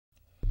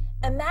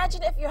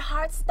Imagine if your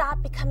heart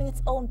stopped becoming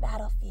its own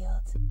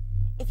battlefield.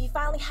 If you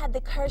finally had the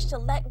courage to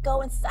let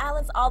go and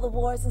silence all the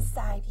wars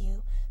inside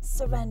you,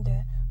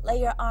 surrender, lay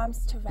your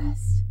arms to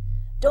rest.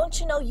 Don't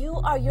you know you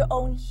are your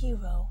own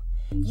hero?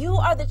 You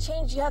are the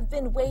change you have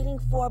been waiting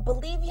for.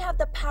 Believe you have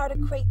the power to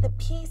create the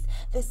peace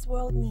this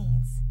world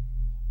needs.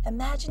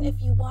 Imagine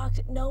if you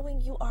walked knowing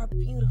you are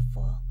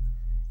beautiful.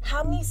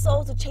 How many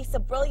souls would chase the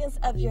brilliance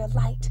of your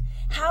light?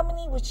 How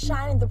many would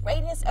shine in the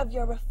radiance of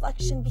your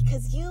reflection?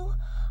 Because you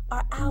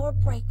are our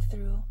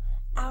breakthrough,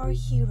 our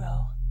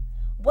hero.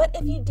 What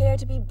if you dare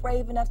to be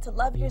brave enough to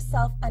love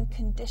yourself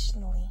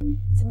unconditionally,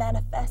 to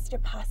manifest your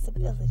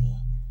possibility?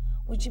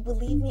 Would you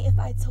believe me if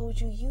I told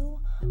you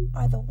you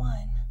are the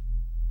one?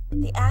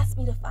 They asked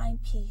me to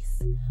find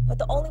peace, but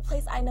the only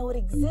place I know it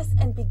exists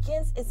and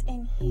begins is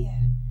in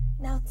here.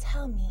 Now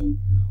tell me,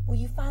 will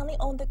you finally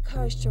own the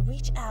courage to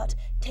reach out,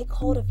 take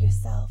hold of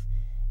yourself,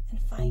 and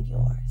find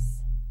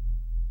yours?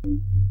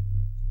 Thank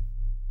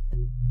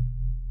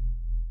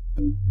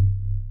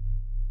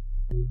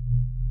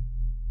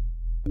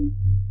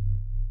you.